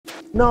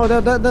No,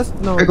 that's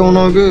no. Pickle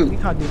no good. We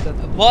can't use that.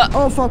 What?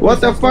 Oh fuck. What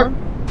the fuck?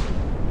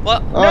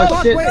 What? Oh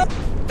No, shit. wait.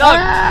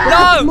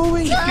 No!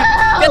 Moving.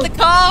 Get the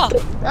car!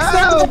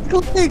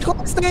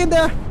 Chloe, stay in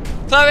there.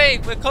 Chloe,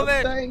 we're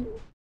coming!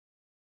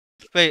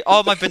 Wait,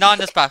 oh, my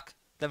banana's back.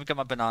 Let me get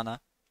my banana.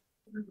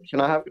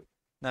 Can I have it?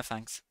 No,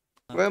 thanks.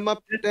 Where my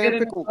damn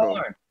pickle go?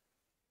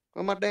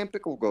 Where my damn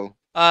pickle go?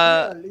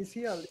 He's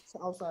here. He's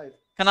outside.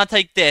 Can I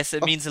take this?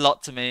 It means a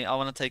lot to me. I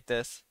want to take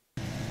this.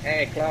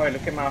 Hey, Chloe,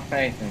 look at my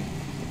face and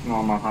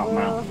smell my hot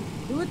mouth.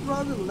 Do it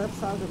rather the left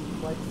side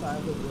and right side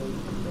of the road.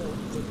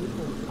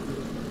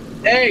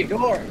 Hey,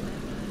 door!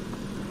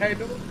 Hey,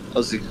 door!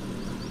 Ozzy.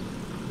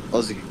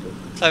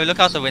 Chloe, look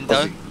out the window.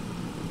 Ozzy.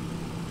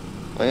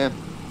 I am.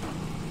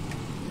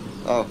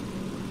 Oh.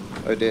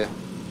 Oh dear.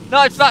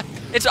 No, it's back.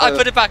 I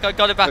put it back. I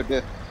got it Oh back.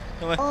 dear.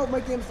 Oh, my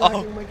game's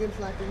lagging. My game's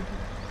lagging.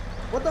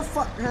 What the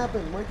fuck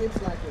happened? My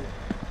game's lagging.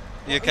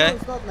 You okay? No,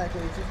 it's not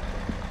lagging. It's just...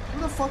 Who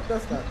the fuck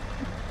does that?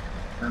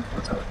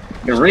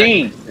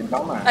 Green!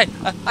 Hey!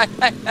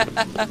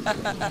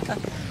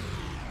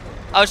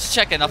 I was just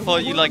checking. I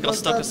thought you like got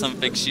stuck or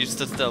something. She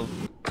stood still.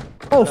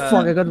 Oh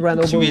fuck! I got ran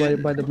over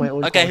by my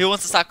own. Okay, car. who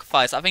wants to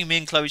sacrifice? I think me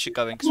and Chloe should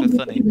go in because we're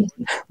funny.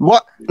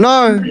 What?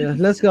 No! Yeah,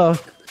 let's go.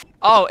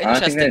 Oh, I think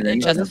interesting. they're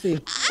Interesting.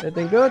 Let's see.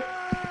 Anything good?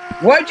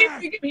 Why'd you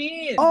freaking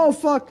me in? Oh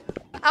fuck!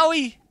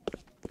 Owie!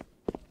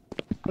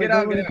 Get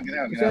out.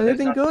 Is there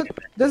anything good?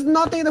 There's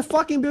nothing in the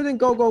fucking building.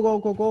 Go. Go.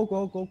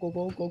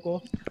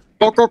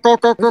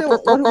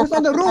 Who's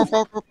on the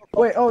roof?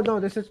 Wait, oh no,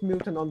 this is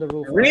mutant on the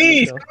roof.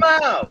 Reese,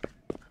 come out!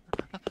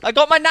 I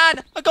got my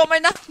nan!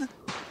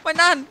 My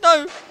nan!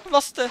 No! I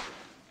lost her!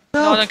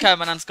 No, I don't care.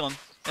 My nan's gone.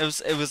 It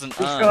wasn't.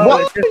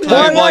 What? Chloe,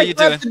 what are you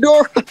doing? The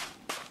door?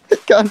 I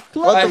can't.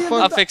 What the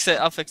I'll fuck? fix it.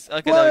 Okay,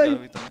 there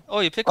we go. Oh,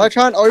 you picked I it.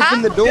 can't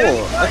open the door.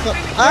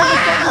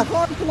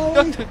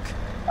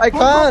 I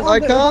can't. I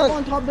can't.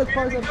 On top of the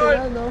cars up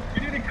there, no.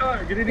 Get in the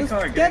car, get in the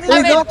car. Get in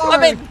I'm the in! car.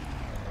 I'm in!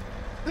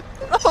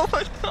 Oh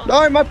my god!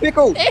 No, my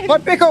pickle. My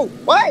pickle.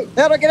 Wait,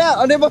 how do I get out?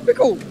 I need my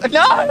pickle.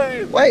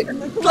 No! Wait,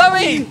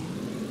 Chloe!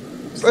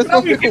 where's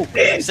my pickle?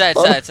 It's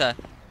there.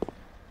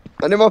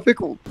 I need my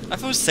pickle. I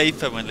feel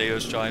safer when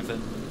Leo's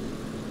driving.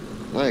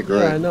 I agree.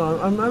 Yeah, no,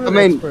 I'm an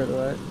expert,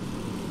 right?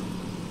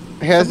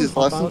 How's his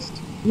license?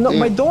 No, Yeah.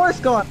 my door's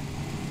gone.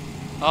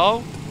 Oh,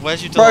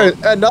 where's your door?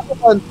 Bro, another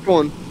one's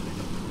gone.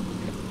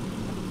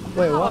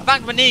 Wait, Oh, I what?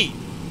 banged my knee.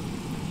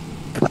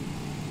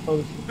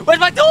 Oh, Where's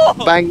my door?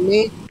 Bang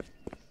me.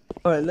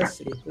 alright, let's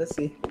see. Let's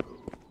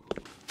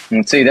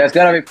see, there's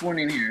gotta be food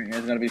in here.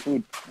 There's gotta be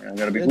food. There's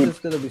gotta be Then food. there's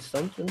gonna be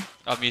something.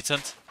 Oh,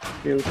 mutant.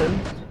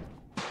 Mutant.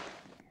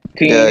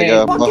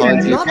 Yeah, Fucking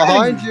behind you. nothing.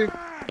 Behind you.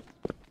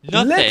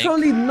 Nothing.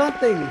 Literally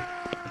nothing.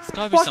 There's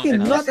gotta be Fucking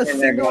something else. nothing. In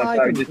there, go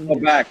outside. Just go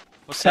back.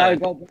 What's Sorry,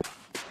 that? go back.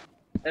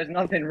 There's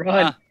nothing.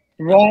 Run. Ah.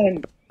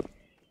 Run.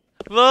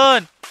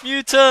 Run!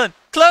 Mutant!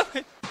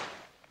 Chloe!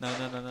 No.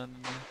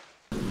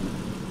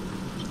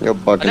 You're I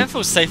bugging. don't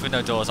feel safe with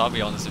no doors, I'll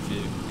be honest with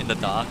you. In the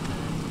dark.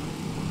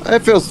 It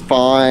feels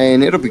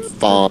fine. It'll be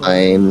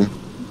fine.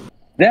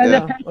 There's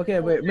Yeah. a Okay,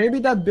 wait. Maybe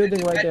that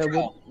building right there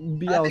would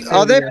be outside.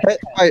 Are there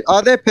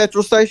are there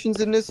petrol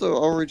stations in this, or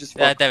are we just?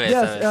 Yeah, fucked? there is.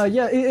 Yes. There is.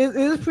 Yeah. It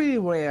is pretty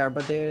rare,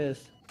 but there is.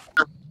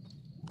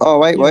 Oh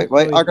wait. Yeah,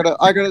 I got an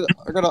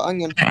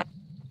onion.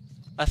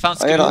 I found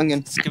I got an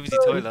onion. Skibidi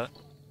toilet.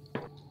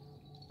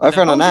 I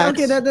found an axe.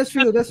 Okay, that's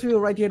fuel. That's fuel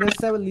right here. There's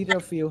 7 liters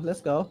of fuel.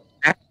 Let's go.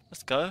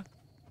 Let's go.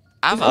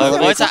 Ammo. Oh,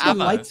 Where's that There's a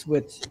ammo? light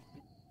switch.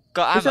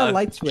 Got There's a ammo.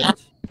 light switch.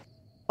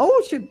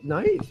 Oh shit!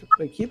 Nice.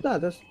 Wait, keep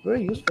that. That's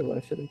very useful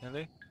actually.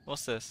 Really?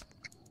 What's this?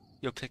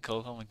 Your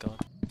pickle. Oh my god.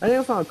 I think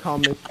I found a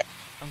comic.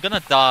 I'm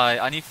gonna die.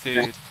 I need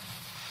food.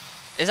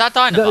 Is that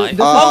dynamite?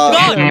 The Oh on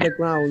god! the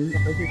ground.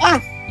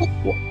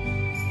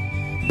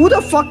 Who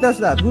the fuck does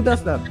that? Who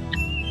does that?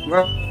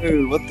 Bro,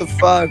 what the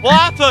fuck? What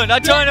happened? I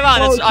turned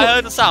around. Oh, I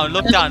heard the sound.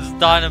 Looked down. It's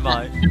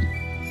dynamite.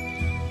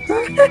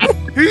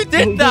 Who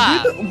did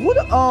that?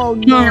 Oh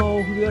no!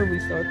 We gotta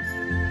restart.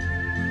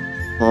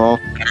 Oh,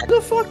 Who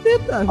the fuck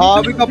did that?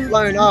 we got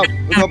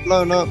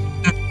blown up.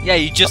 Yeah,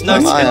 you just Oh,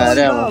 noticed yeah,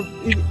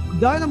 it. yeah.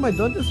 Dynamite,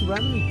 don't just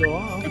randomly go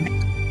off.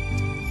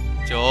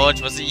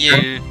 George, was it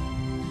you?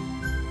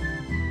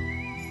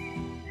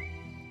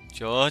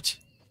 George?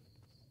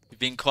 You've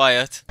been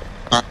quiet.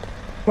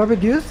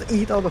 Perfect, you just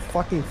eat all the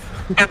fucking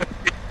food.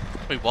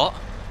 Wait, what?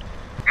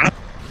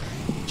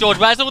 George,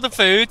 where's all the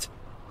food?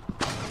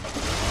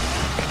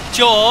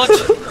 George!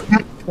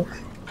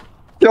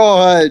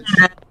 George.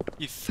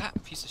 You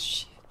fat piece of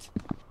shit.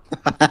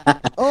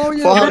 Oh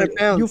yeah, 400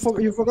 pounds.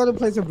 you forgot to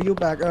place a view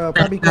back.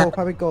 Probably go,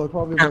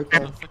 probably work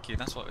Oh, out. fuck you,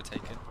 that's what we're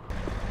taking.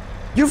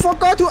 You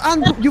forgot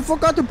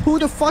to pull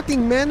the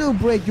fucking manual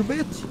brake, you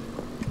bitch.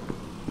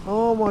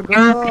 Oh my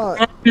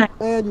god.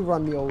 And you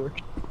run me over.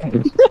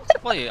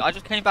 What are you? I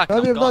just came back. No,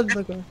 I'm you're gone.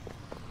 not-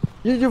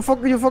 You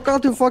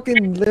forgot to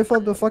fucking lift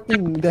up the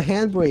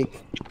handbrake.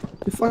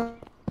 You fuck.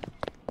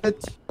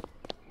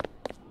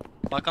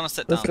 Why can't I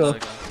sit down? Let's go. There we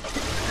go.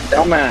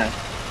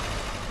 dumbass.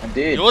 I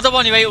did. You're the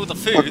one who ate all the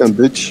food. Fucking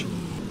bitch.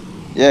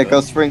 Yeah,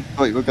 go spring.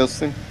 Wait, we'll go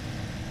spring.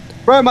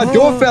 Bro, my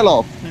door fell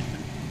off.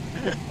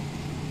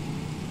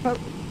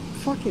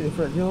 Fucking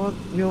Fred, you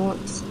know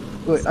what?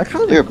 Wait, I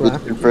can't You're a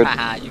grab. bitch, Fred.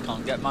 Haha, you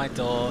can't get my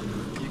door.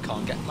 You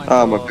can't get my door.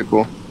 Ah, my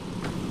pickle.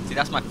 See,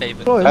 that's my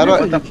favorite. Oh, How do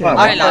you I? can.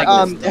 I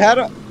like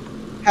this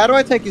How do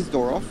I take his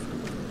door off?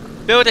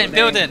 Building.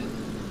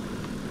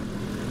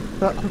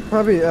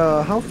 Probably,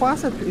 how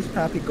fast is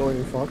Papi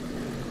going, fuck?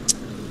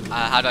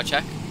 How do I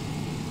check?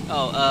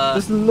 Oh,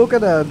 Just look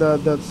at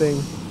the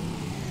thing.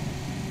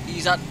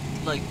 he's at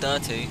like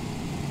 30.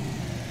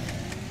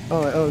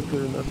 Oh,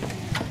 good enough.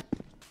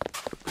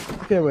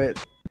 Okay, wait.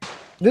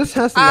 This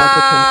has a lot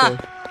of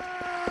potential.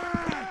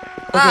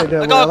 I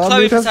there, got a well,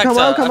 Chloe come protector.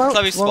 out, come A out.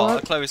 Chloe Well,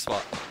 spot. A Chloe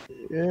spot.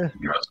 Yeah.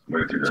 George,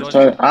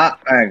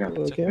 There you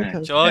go.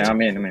 Okay. George, Yeah,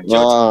 I'm in.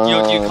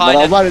 George, you But I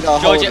kind wanted of. to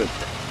hold George, it.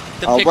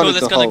 the I pickle wanted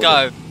is to gonna hold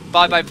go.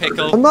 Bye bye,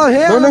 pickle. I'm not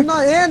here. No, no. I'm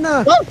not in.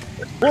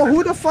 Well,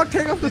 who the fuck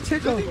take off the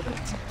tickle?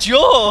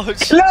 George!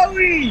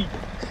 Chloe!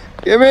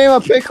 Give me my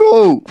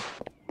pickle.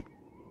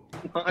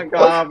 Oh my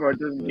god, bro.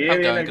 Just get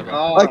I'm going, in the come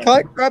car. I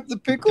can't grab the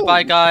pickle.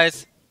 Goodbye,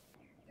 guys.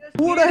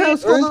 Who the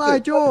hell's Where is calling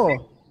it?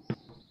 Joe?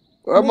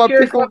 Where'd Who my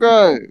cares pickle about-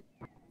 go?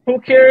 Who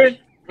cares?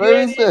 Where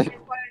Get is in. it? You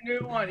find a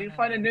new one. You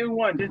find a new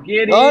one. Just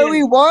get No, in.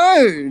 we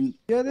won't.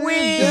 Get in.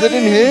 Is it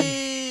in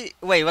here?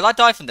 Wait, will I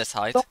die from this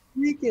height? Stop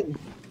sneaking.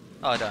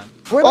 Oh, I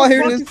don't. Where Oh, the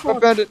here fuck it is. is I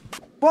Fox? found it.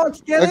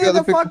 Fox, get Okay, in the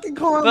the pickle. fucking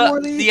car, But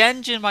Morty. the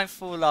engine might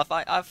fall off.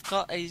 I've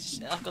got the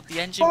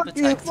engine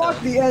protector. Fuck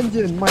the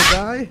engine, my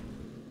guy.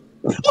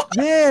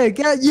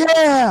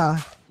 Yeah.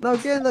 Now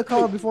get in the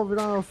car before we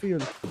run out of fuel.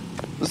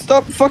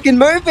 Stop fucking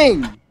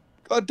moving.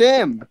 God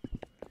damn.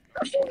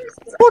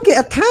 Fucking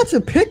attach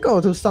a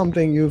pickle to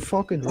something, you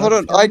fucking. Hold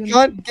on. I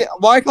can't get.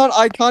 Why can't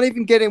I can't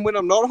even get in when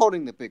I'm not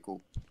holding the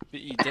pickle?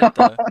 But you did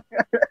though.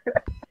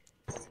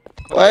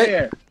 Wait.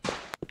 Here.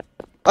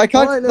 I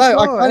can't. Alright, no, let's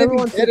I go. can't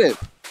Everyone even get it.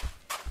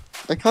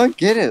 I can't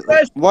get it.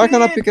 Let's Why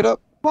can't I do it. pick it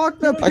up? Fuck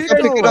the pickle. I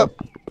can't pick it up.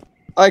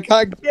 I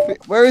can't.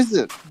 Where is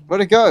it?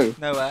 Where'd it go?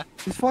 Nowhere.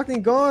 He's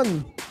fucking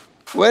gone.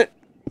 What?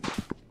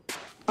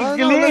 I don't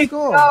know, let's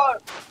go.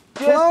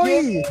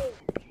 Chloe.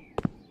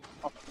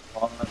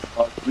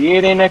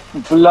 Get in a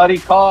bloody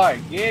car.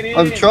 Get in.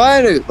 I'm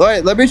trying to.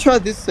 Wait, let me try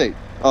this seat.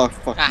 Oh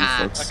fuck. This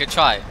Haha, sucks. okay,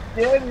 try it.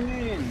 Get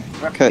in.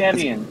 Okay. Get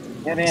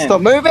in. Get in.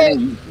 Stop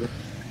moving.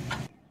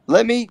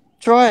 Let me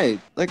try it.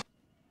 Like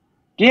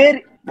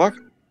Get. what?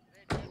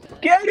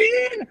 Get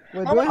in.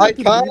 Wait, do I I have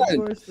to can't.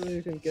 leave first so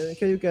you can get in?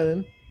 Can you get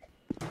in?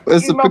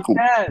 Where's the In my pickle?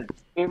 pants.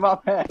 In my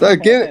pants. No,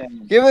 give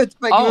it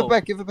back. Give Oh. it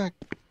back. Give it back.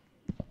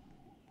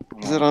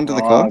 Is it under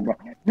the car?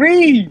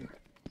 Read.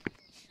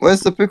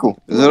 Where's the pickle?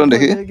 Is it under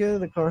here? Get in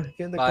the car. Get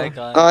in the Bye,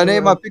 car. guys. Oh, I need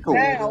my pickle.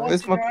 Hey, I want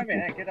Where's to my drive it.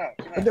 pickle? Hey, get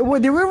out. Get out.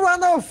 Wait, did we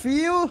run out of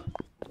fuel?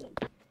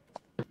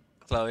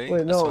 Chloe.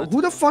 Wait, I no. swear to-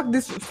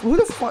 Who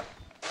the fuck?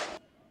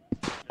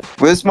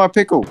 Where's my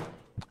pickle?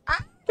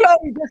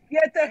 Chloe, just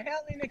get the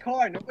hell in the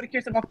car. Nobody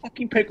cares about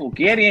fucking pickle.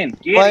 Get in.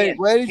 Get Wait, in.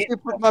 where did Get you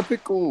put my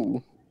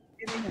pickle?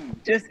 in.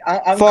 Just,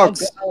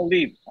 Fox. I'll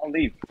leave. I'll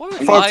leave. What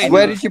was Fox, I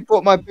where doing? did you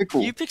put my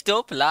pickle? You picked it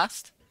up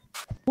last.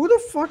 Who the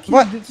fuck?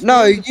 What? did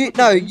No, steal the you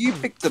fucking you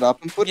pickle? picked it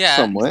up and put it Yeah,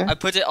 somewhere. I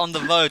put it on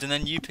the road and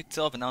then you picked it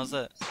up and that was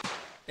it.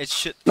 It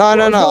should. No,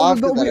 Oh,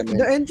 after that I the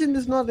mean. engine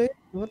is not in.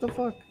 What the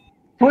fuck?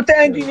 Put the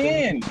engine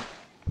in.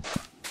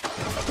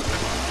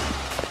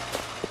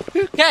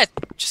 Who cares?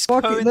 Just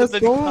Fuck go it, in the let's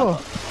bloody go.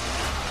 car.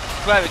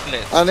 Grab it,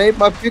 Glitch. I need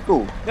my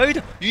pickle. No, you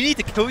don't. You need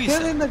to kill Get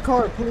yourself. in the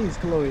car, please,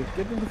 Chloe.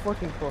 Get in the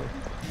fucking car.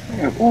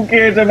 Who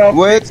cares about?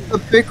 Where's the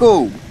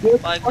pickle? Get in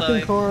Bye, the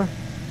fucking Chloe. car.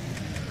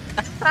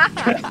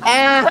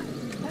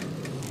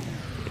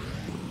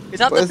 Is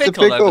that Where's the the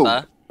pickle over pickle?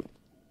 there?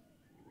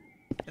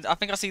 I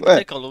think I see the Where?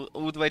 pickle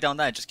all the way down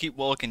there. Just keep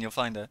walking, you'll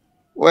find it.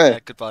 Where? Yeah,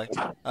 goodbye.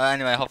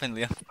 Anyway, hop in,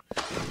 Leo.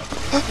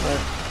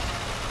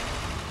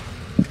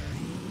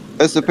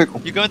 Where's the pickle?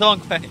 You're going the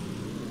wrong way.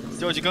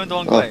 George, you're going the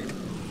wrong Oh. way.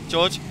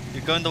 George,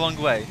 you're going the wrong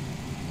way.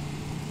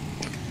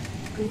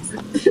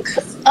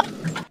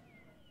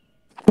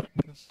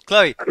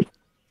 Chloe!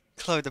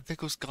 Chloe, the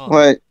pickle's gone.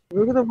 Wait.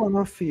 We're gonna run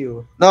off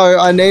fuel. No,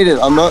 I need it.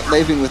 I'm not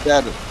leaving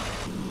without it.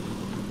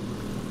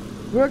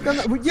 We're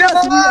gonna.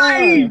 Yes, we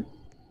are.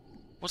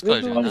 What's We're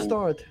Chloe doing doing the now?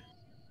 start.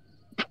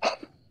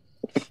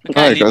 Okay,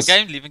 Alright, leaving guys.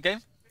 game, leaving game.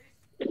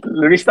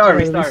 Restart.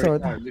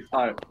 Restart.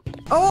 Restart.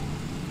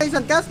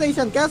 Gas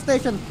station, gas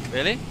station.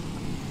 Really?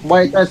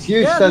 Wait, that's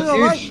huge. Yeah, that's no,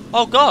 huge. right.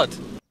 Oh god!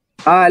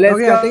 Alright, let's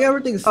Okay, go. I think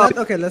everything's set.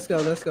 Okay, let's go.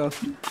 Let's go.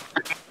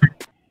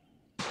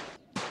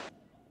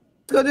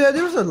 So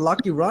there was a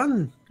lucky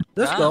run.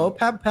 Let's Ah. go.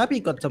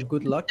 Papi got some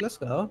good luck. Let's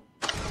go.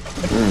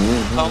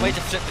 Can't wait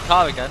to flip the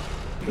car again.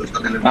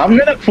 I'm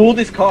gonna pull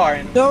this car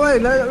and No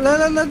wait.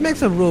 Let's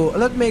make a rule.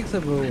 Let's make a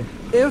rule.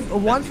 If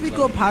once we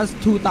go past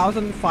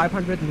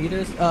 2,500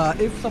 meters,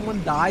 if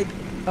someone died,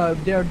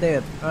 they're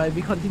dead. Alright,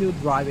 we continue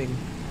driving.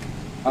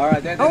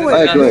 alright, then. Oh, I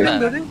wait,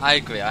 agree. I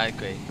agree, I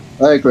agree.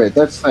 I agree.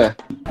 That's fair.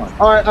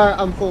 Alright,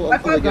 I'm full. I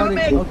I'm full found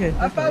again. comic. Okay,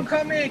 I okay. found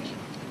comic.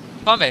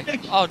 Come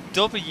Oh,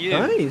 W.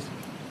 Nice.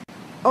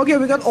 Okay,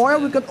 we got oil.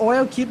 We got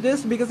oil. Keep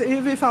this because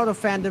if we found a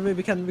fan, then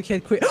we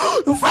can quit.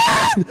 The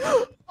fan!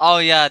 Oh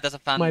yeah, there's a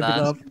fan Might be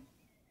there. up.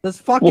 Let's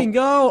fucking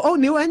go. Oh,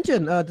 new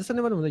engine. Does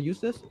anyone want to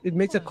use this? It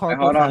makes a car Hey,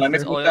 go hold on, let me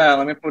faster. put that.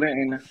 Let me put it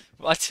in.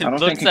 I I did don't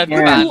blood think said you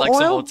can. bad like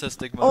some Oil?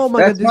 autistic Oh mode. my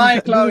That's god, mine,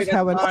 this Chloe, is that's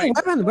heaven. mine.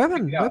 Oh,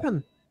 weapon. Yeah.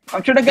 Weapon.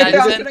 I'm trying to get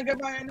Guys, I'm then- trying to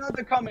get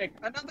another comic.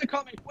 Another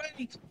comic.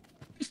 Wait.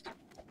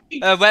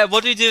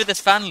 What do you do with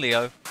this fan,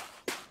 Leo?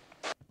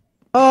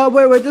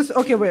 Wait, just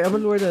okay. Wait, I'm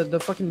gonna lower the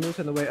fucking moose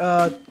in the way.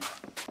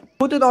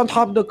 Put it on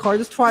top of the car.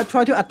 Just try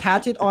to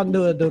attach it on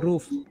the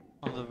roof.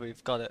 On the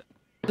roof, got it.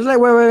 Just like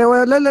wait.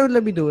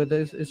 Let me do it.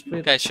 It's pretty.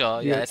 Okay,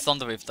 sure. Yeah, Yeah. it's on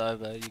the roof though,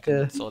 but you can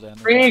Yeah. sort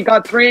it.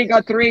 Got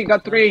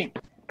three.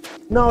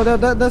 No,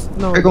 that's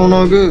no. Pickle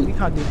no good. We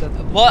can't do that.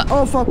 What?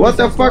 Oh fuck. What wait,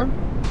 the fuck?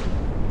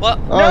 sandstorm? What?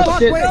 Oh Fuck,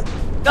 shit. wait.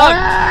 No!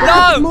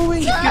 It's No!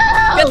 moving.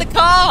 Get the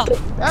car!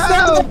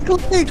 Ow!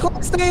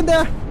 Chloe, stay in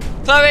there.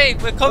 Chloe,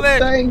 we're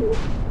coming!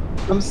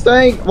 I'm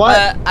staying. What?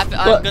 I'm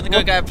What? gonna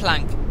go get a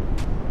plank.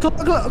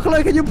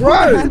 Chloe, can you pull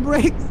Bro. the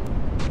handbrakes?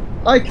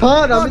 I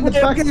can't. I'm in the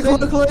back seat.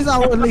 Chloe's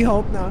our only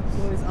hope now.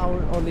 Chloe's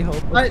our only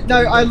hope.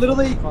 I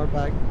literally- Car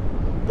back.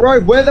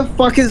 Bro, where the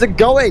fuck is it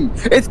going?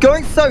 It's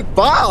going so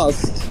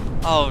fast.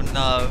 Oh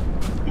no.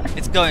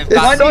 It's going It's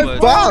so backwards.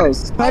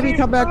 fast. Pappy,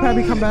 come back.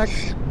 Pappy, come back.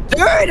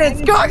 Dude,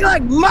 it's going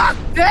like Mach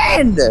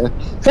 10.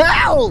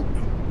 Help!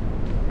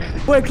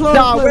 Wait, Chloe,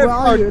 Nah, Chloe, we're where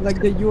are you? Like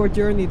the your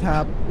journey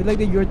tab. It's like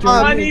the your journey.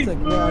 I it's need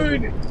like, where are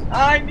you? food.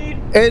 I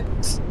need.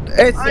 It's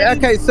I need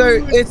okay. So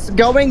food. it's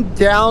going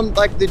down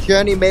like the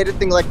journey made it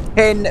thing like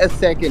 10 a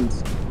second,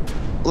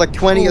 like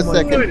 20 a Oh my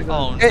second.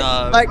 Oh It-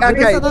 no. like There's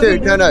okay, another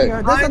dude, no, building no.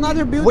 here. There's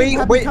another building. we-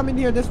 Pappy, we- come in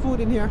here. There's food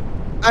in here.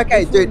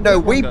 Okay, dude, no,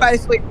 we Okay.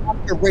 basically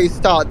have to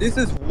restart. This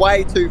is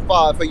way too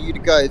far for you to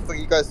go. For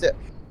you guys to.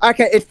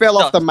 Okay, it fell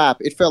off No. the map.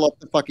 It fell off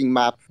the fucking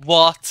map.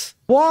 What?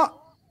 What?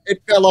 It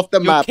fell off the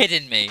You're map.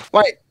 kidding me.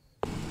 Wait,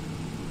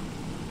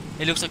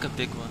 It looks like a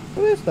big one.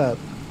 What is that?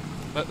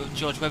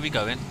 George, where are we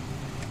going?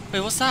 Wait,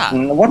 what's that?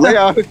 What the?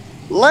 Leo,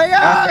 Leo.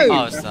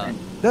 Oh, it's that.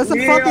 There's a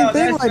Yeah, fucking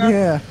thing that's right not-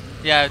 here.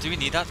 Yeah, do we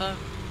need that though?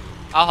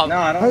 I'll help. No,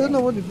 I I don't don't. know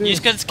what it is. You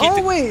just can keep Oh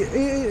the- wait,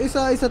 it's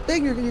a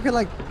thing you can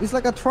like. It's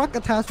like a truck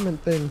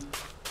attachment thing.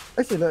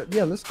 Actually,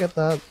 yeah, let's get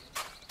that.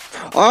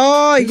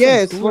 Oh This yeah,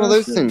 is it's one of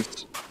those cool.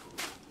 things.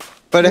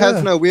 But it Yeah.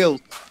 has no wheels.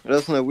 It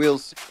has no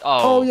wheels.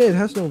 Oh yeah, it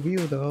has no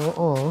wheel though.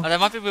 Oh, there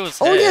might be wheels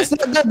Oh here. yes,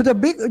 the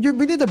big.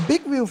 We need a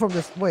big wheel from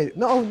this. Wait,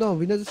 no,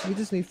 we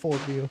just need 4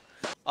 wheel.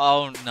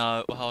 Oh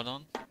no, hold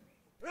on.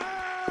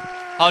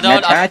 Hold Yeah,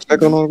 on, attach-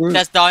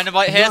 there's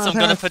dynamite here, so I'm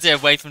gonna Not put it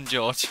away from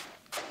George.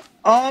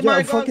 Oh Yeah,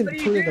 my god! fucking what are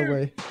you put it doing?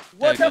 away.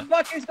 What There the you go.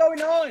 fuck is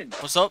going on?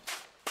 What's up?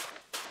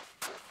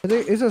 I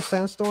think it's a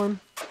sandstorm.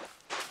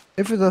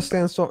 If it's a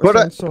sandstorm, Put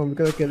it- we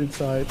gotta get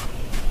inside.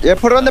 Yeah,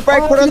 put it on the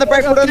brake. Put it on the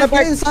brake. Put it on the Get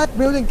brake. inside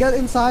building. Get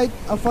inside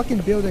a fucking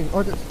building.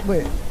 Or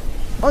wait.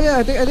 Oh yeah,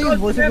 I think it's Close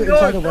worth the it damn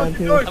inside door, a van close the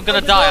too. door. I'm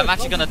gonna die. I'm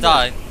actually gonna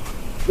die.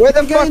 Where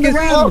the Get fuck in the is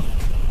van. Leo?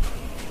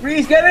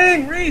 Reese, get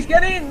in! Reese,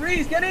 get in!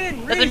 Reese, get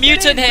in! There's a Reese,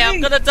 mutant get in, here. I'm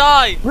Reese. gonna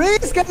die.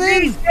 Reese, get in!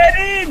 Reese, get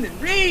in!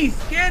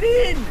 Reese, get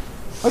in!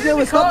 Okay, Get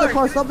wait, in stop the car.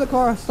 car, stop the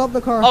car, stop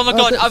the car. Oh my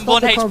God, th- I'm stop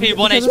 1 the car, HP, because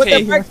 1 it's Put HP. the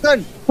here. brakes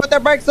on. Put the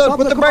brakes on. Stop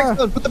Put the the brakes car.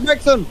 on. Put the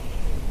brakes on.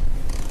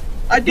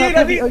 I did,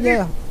 I did. Oh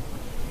yeah.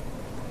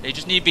 You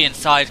just need to be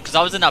inside, because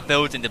I was in that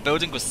building. The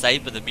building was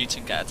safe, but the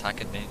mutant kept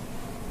attacking me.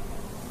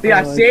 See,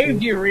 I Oh, I saved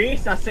see. you,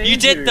 Reese. I saved you. You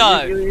did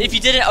though. You- If you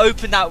didn't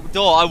open that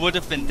door, I would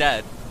have been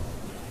dead.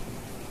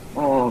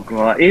 Oh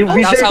god. It, Oh,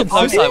 we That's saved how the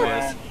close I comic, was.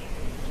 man.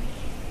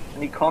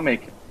 Any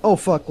comic. Oh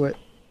fuck, wait.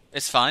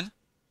 It's fine.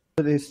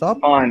 Did they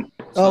stop? Fine.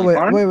 Oh wait,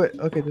 Fine? wait.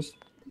 Okay, just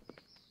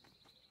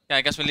Yeah,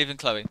 I guess we're leaving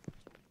Chloe.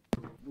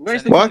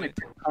 Where's the What? comic?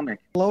 Comic.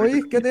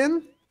 Chloe, get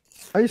in.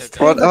 Are you Okay.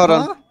 staying in the Hold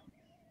on. car?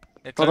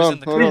 Yeah, Hold Chloe's on, in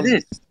the hold car. on. What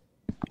is this?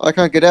 I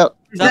can't get out.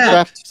 Is that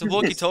Trapped. It's a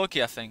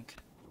walkie-talkie, I think.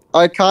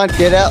 I can't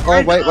get out. Oh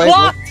wait, wait.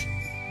 What?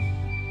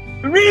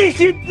 Reese,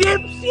 you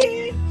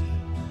dipshit!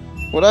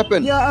 What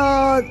happened?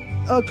 Yeah,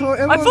 Chloe.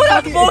 I thought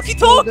that was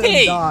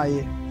walkie-talkie! Die.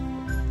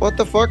 What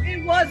the fuck?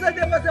 It wasn't,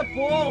 there was a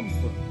bomb!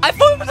 I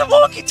thought it was a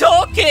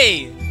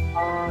walkie-talkie!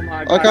 Oh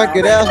my I god. can't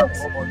get out.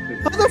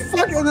 How the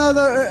fuck?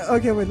 Another.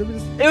 Okay, wait. Let me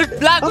just. It was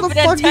black How with the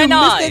an fuck you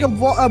mistake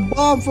antennae! a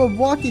bomb for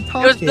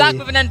walkie-talkie? It was black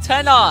with an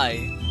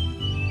antennae!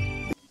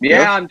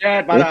 Yeah, I'm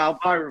dead, but I'll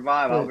probably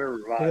revive. I'll be They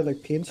revived.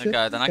 like paint shit.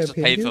 Okay, then I Okay, just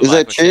paid paint for it. Is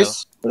that Black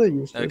cheese? What are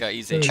you? There we go,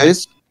 easy.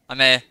 Cheese? I'm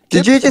here.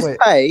 Did you just Wait.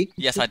 pay?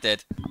 Yes, I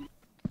did.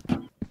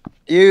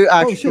 You Oh,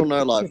 actual shit,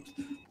 no life.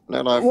 shit.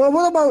 No life.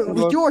 What about Hold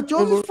on, George?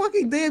 George hold is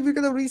fucking dead. We're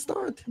gonna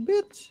restart,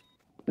 bitch.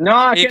 No,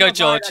 I Here you go, cannot buy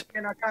George. it,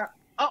 I can't.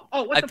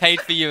 Oh, what I the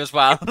paid for you as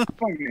well.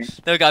 fuck? Me?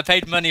 There we go, I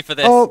paid money for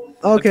this. Oh,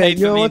 okay. paid for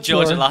You know me and what?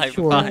 George Sure, alive,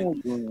 Sure,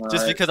 fine.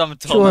 Just because I'm a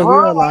sure, Tom.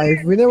 we're alive.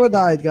 We never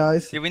died,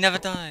 guys. Yeah, we never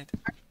died.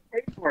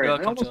 Paid for it. You're I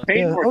welcome, almost George. paid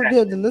Yeah. for Oh it.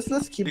 yeah. Then let's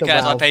keep Who the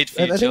cares? I valve. paid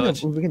for you, I think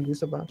George. we can use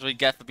the valve. That's what we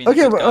get for being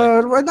Okay, a good guy.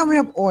 right now we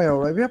have oil,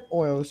 right? We have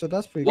oil, so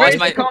that's pretty Where's good.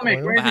 my- the comic?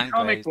 Oil. Where's My the hand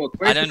comic grenade. book? I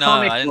Where's don't the know,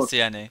 comic I didn't book?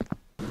 see any.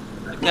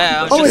 Okay,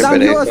 I'm Oh, wait, just...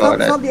 down here. Got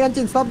Stop it. the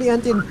engine. Stop the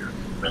engine.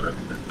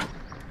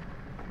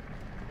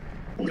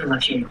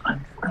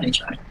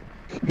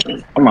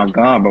 Oh my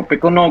god, bro.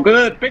 Pickle no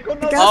good. Pickle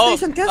no Gas Oh,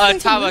 station, gas station.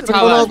 tower, Listen,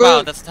 tower no as well.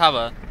 good. That's a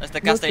tower. That's the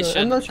I'm gas not sure-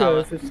 station. I'm not sure tower.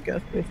 if it's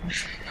gas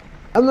station.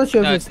 I'm not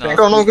sure No, if it's it's not. gas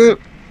Got no station.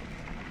 good.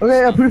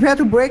 Okay, prepare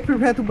to break.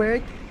 Prepare to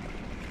break.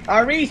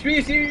 Reese,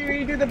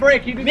 you do the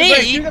break. You do the Me?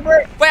 break. Do the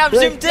break. Wait, I'm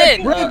zoomed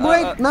in.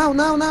 Break.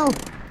 Now.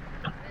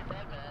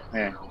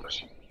 Yeah.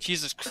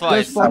 Jesus That's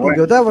Christ. fucking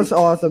good. That was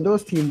awesome. That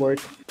was teamwork.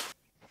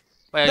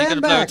 Wait, are you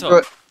Stand gonna blow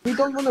back. it up? We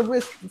don't want to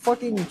risk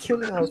fucking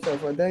killing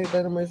ourselves. Right?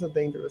 That makes it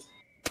dangerous.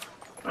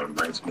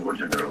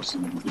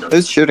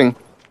 Who's shooting?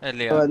 Hey,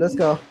 Leo. Alright, let's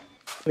go.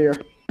 Clear.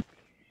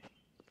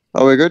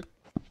 Are we good?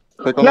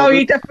 Pickle, No, all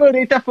eat good? the food.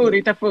 Eat the food.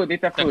 Eat the food.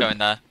 Eat the Don't go food. in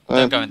there.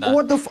 Don't go in there.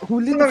 What the fuck? Who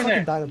lit Go the in there.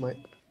 fucking dynamite?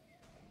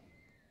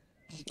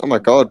 Oh my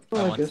god. Oh,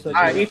 I want guess to. I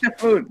Alright, did. eat the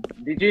food.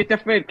 Did you eat the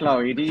food,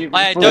 Chloe? Did you eat the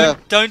Alright, food? Yeah.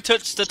 don't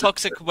touch the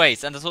toxic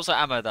waste, and there's also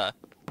ammo there.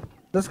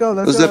 Let's go.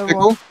 Let's Is go. that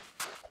Pickle?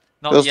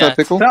 Not Is that yet.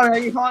 Pickle? Chloe, are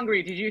you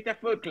hungry? Did you eat the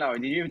food, Chloe?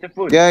 Did you eat the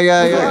food? Yeah.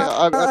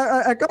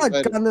 I got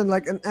a gun and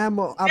like an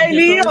ammo. Up Hey,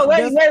 here, so Leo,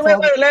 it's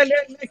wait. just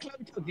Let Chloe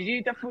talk. Did you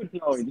eat the food,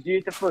 Chloe? Did you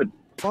eat the food?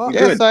 Fuck.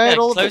 Yes, I Yeah, ate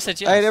all of Chloe it.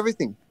 said I ate yes.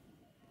 everything.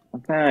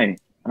 Okay.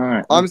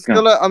 Alright. I'm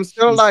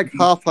still like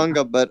half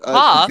hunger, but I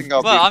Half? think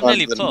I'll Well, be I'm fine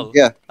nearly then. full.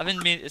 Yeah. I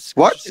mean, it's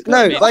What? it's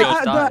No, me like-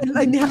 just dying.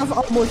 I have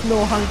almost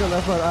no hunger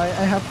left, but I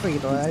have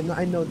faith. Right?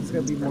 I know there's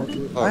gonna be more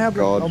food. Oh, I have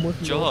God.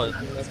 almost no George,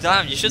 hunger left.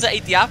 damn, you should have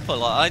ate the apple.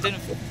 Like, I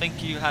didn't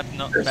think you had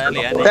not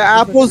barely any. The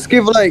apples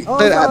give like Oh,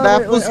 the sorry,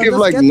 apples wait, give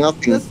just like get-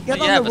 nothing. Just get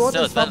Yeah, on the but road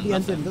still, and it's stop better the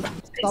than engine.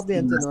 Just stop the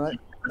engine, alright?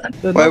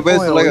 Wait,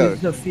 where's the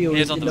Lego? He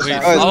is on the roof.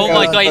 back. Oh Guys,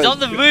 my guys, god, he's guys. on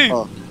the roof!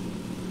 Oh.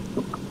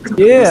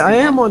 Yeah, I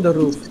am on the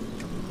roof.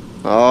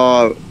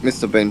 Oh,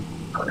 Mr. Bean.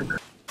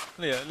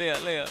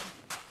 Leo.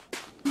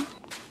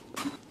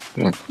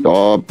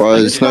 Oh, bro,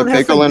 there's no gun has,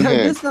 pickle like, in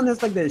here. This gun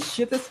has like the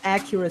shittest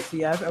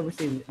accuracy I've ever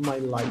seen in my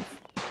life.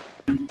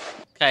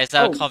 Okay, is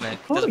that Oh, a comic?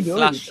 how There's are a you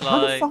already- How the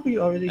flashlight. fuck are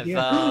you already a here?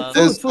 vase.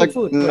 There's like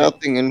food.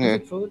 nothing in Wait. here.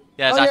 Is it food?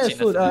 Yeah, it's Oh, yeah, actually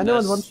food. nothing. Anyone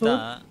There's want food?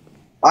 that.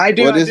 I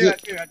do, What I is do,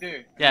 it? I do.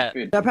 Yeah.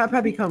 Food. Yeah,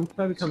 Papi come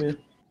here.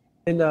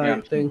 In the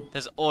Yeah. thing.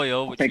 There's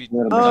oil, which Take we. a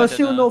little bit. I don't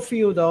Still know. no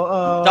fuel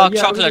though. Dark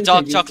yeah, chocolate, we can dark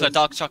take these chocolate, things.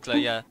 dark chocolate.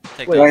 Yeah,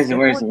 take Wait, that.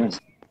 Where is it?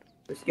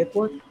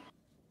 Skateboard?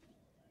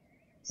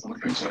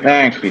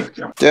 Thank you.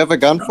 Do you have a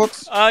gun,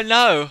 Fox?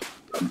 No.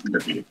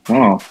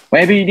 Oh,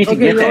 maybe you need to Okay,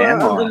 get the no,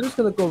 ammo. I'm just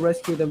gonna go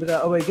rescue them.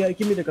 Oh wait,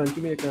 give me the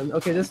gun.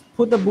 Okay, just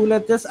put the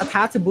bullet, just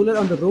attach the bullet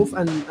on the roof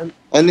and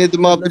I need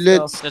my Let's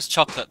bullets. There's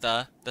chocolate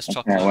there. There's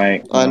chocolate. Okay,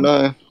 wait.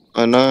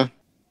 I know.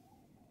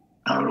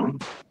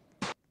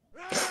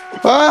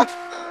 Ah!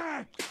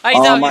 Hey,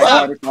 he's Oh out, my he's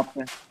god, out. it's up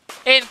there.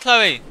 In,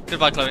 Chloe.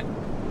 Goodbye, Chloe.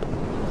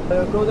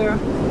 go there.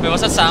 Wait,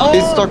 what's that sound?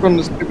 He's stuck on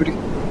the stupid.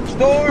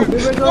 Storm!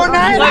 Wait,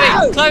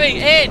 go. Chloe,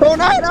 in!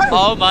 Tornado!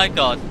 Oh my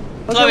god.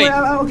 Chloe, wait,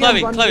 okay,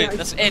 I'm Chloe, running,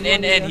 that's I'm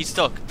in, running, he's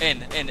stuck.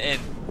 In.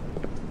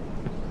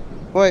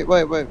 Wait.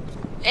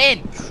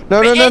 In!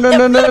 No.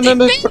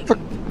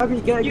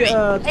 Papi, get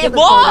Hey, the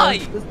why?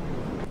 car, just-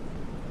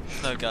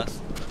 No gas.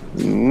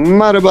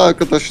 Merhaba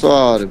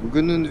arkadaşlar.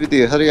 Bugünün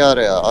video her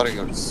yere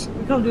arıyoruz.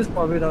 We can't do this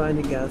part without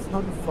any gas.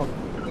 How the fuck?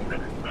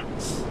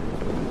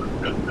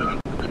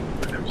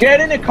 Get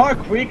in the car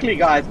quickly,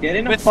 guys. Get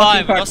in the We're fucking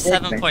fine, we car got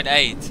quickly.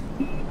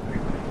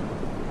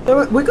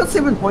 7.8. We got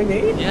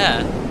 7.8.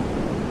 Yeah.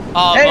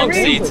 Oh, Hey, wrong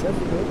really? seat. That's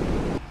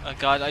good. Oh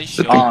god, are you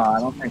sure? I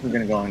don't think we're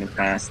gonna go any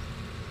fast.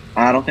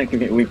 I don't think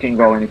we can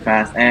go any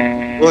fast.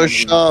 And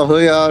Aşağı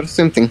hıyar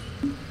something.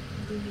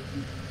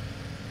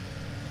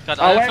 God,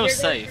 I don't feel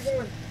safe.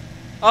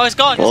 Oh, it's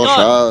gone, it's gone.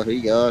 Aşağı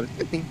hıyar.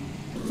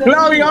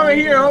 Chloe,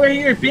 over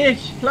here, bitch.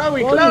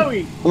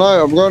 Chloe.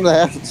 No, I'm going to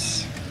the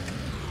house.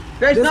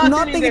 There's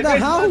nothing in the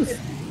There's house. nothing.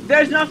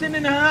 There's nothing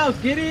in the house.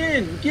 Get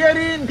in,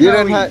 You Chloe.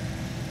 don't have.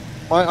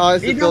 My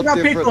eyes He are don't built got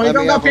different. pickle. He Let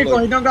don't me got have a pickle.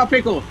 He look. don't got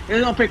pickle.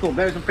 There's no pickle.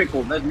 There's no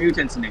pickle. There's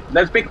mutants in it.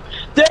 There's pickle.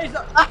 There's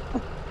no.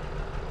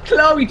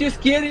 Chloe,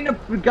 just get in the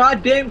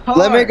goddamn car.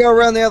 Let me go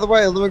around the other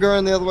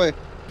way.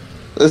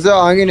 Is there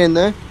onion in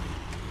there?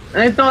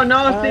 There's no I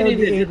nothing in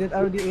already it. ate it. I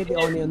already ate the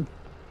onion.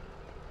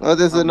 Oh,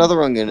 there's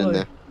another onion in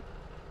there.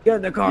 Get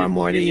in the car, Get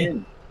Morty.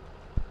 in.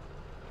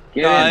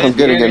 Get Guys. in. I'm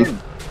getting in.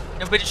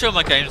 I'm pretty sure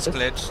my game's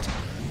glitched.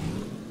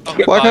 Oh,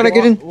 Why can't I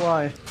get in?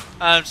 Why?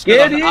 Just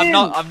Get 'cause I'm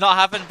in. not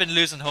haven't been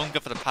losing hunger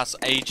for the past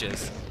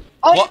ages.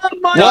 Oh What?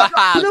 my No, I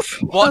god. have.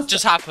 What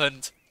just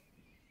happened?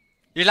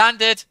 You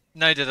landed?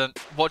 No, you didn't.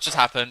 What just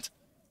happened?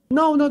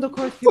 No, the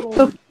car's people.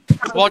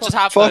 What just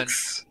happened?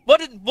 Fox.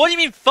 What do you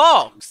mean,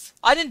 Fox?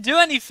 I didn't do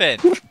anything.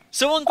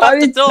 Someone I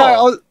grabbed the didn't.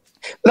 door.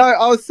 No,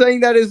 I was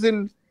saying that as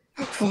in.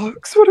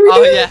 Fox. What are we Oh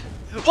doing? yeah.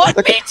 What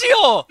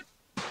meteor?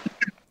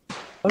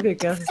 Okay,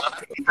 gas is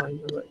fine.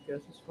 Alright, gas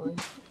is fine.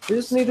 We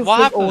just need to What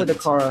flip over happened? the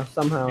car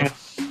somehow. Is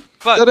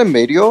But that a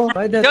meteor?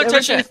 Right, that's Don't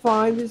touch everything's it.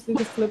 fine. We just need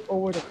to flip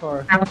over the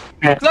car.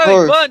 Chloe,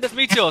 Oh. run! There's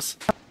meteors.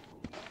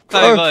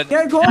 Chloe, Oh. run.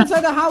 Yeah, go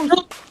inside the house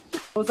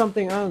or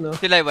something. I don't know.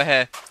 Too late. We're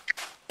here.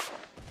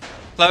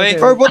 Chloe, Okay.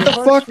 Bro, what the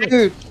Oh, fuck, shit.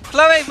 dude?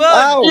 Chloe, run!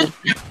 Ow!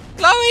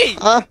 Chloe,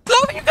 Ah,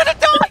 Chloe, you're gonna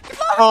die!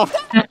 ah,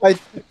 I,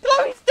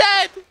 Chloe's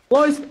dead.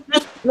 Boys,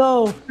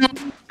 no,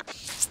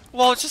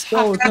 What just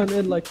no, happened? turn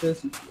in like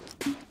this.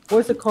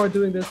 Where's the car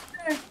doing this?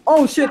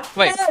 Oh shit!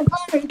 Wait,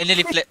 it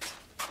nearly flipped.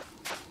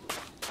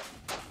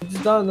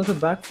 It's done another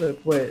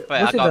backflip. Wait,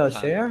 I was it got the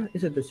plan. share?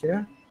 Is it the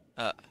share?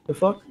 The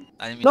fuck?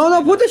 I didn't mean No, to no,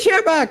 do put that. the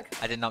chair back.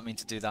 I did not mean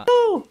to do that.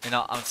 No. You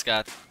know, I'm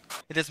scared.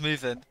 It is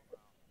moving.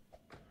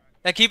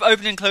 Yeah, keep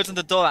opening and closing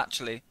the door,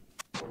 actually.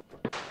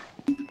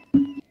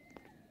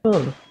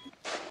 Oh,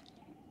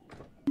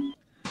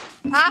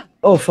 Ah!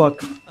 oh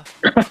fuck.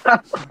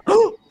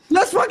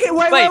 Let's fucking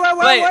wait. Wait.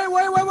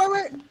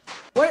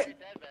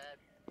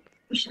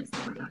 Let's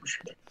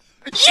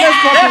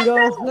fucking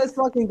go. Let's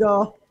fucking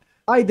go.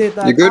 I did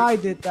that. You good? I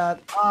did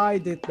that.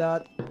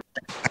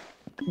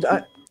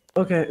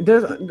 Okay,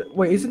 there's.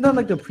 Wait, isn't that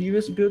like the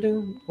previous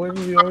building? Were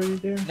we already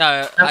there?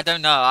 No, I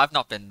don't know. I've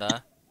not been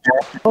there.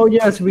 Oh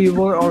yes, we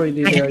were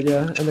already there.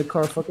 Yeah, and the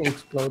car fucking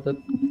exploded.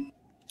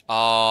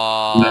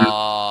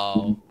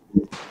 Oh.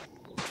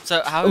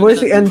 So how? are we Where's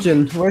the gonna-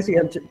 engine? Where's the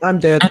engine? I'm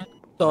dead.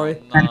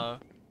 Sorry. No.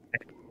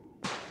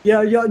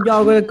 Yeah, y'all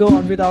gonna go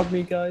on without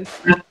me, guys.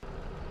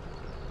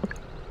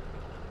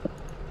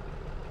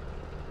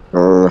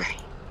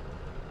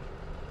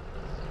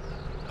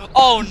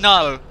 Oh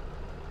no!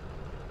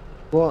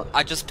 What?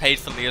 I just paid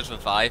for Leo's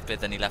revive, but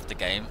then he left the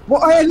game.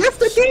 What? I left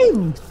the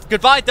game.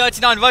 Goodbye,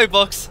 39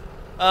 Robux.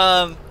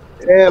 Oh,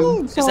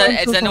 Is sorry,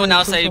 I'm so anyone sorry,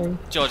 else so say, sorry.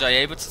 George, are you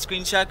able to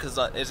screen share? Because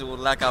it will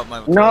lag out my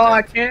recording. No,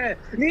 I can't.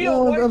 Leo,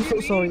 No, what I'm do so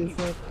you sorry. mean?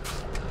 Fuck.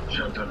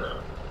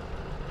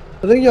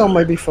 I think y'all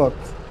might be fucked.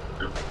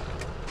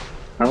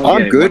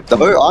 I'm good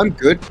though. I'm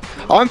good.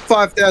 I'm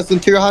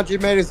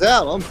 5,200 meters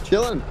out. I'm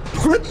chilling.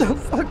 What the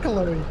fuck,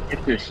 Chloe?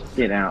 Get your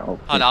shit out. Hold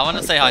on, I want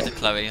to say hi to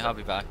Chloe. I'll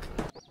be back.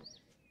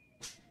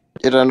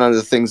 You don't know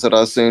the things that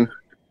I've seen.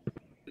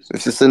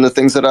 If you've seen the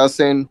things that I've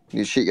seen,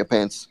 you shit your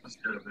pants.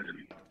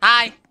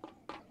 Hi!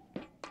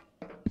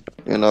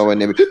 You know when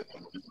you.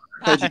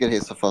 How'd you get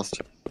here so fast?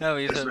 No,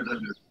 he's a...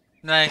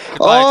 No, goodbye,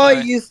 Oh,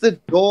 Chloe. use the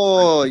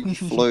door. You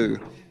flew.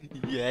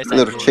 Yes, I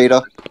Little did.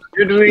 cheater.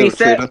 Should we Little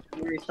reset? cheater.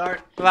 Restart?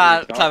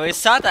 Well, Chloe, it's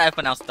sad that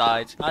everyone else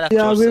died. I left Yeah,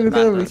 George we to were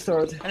gonna abandon.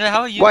 restart. Anyway, how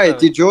are you, Wait, Chloe?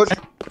 did George?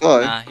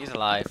 Oh. Nah, he's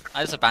alive.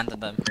 I just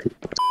abandoned him.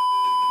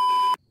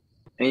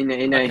 In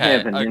Okay,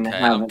 heaven, in okay,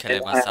 heaven, I'm killing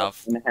in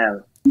myself.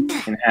 hell,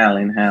 in hell,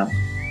 in hell.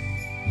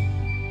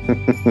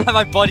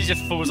 My body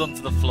just falls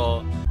onto the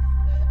floor.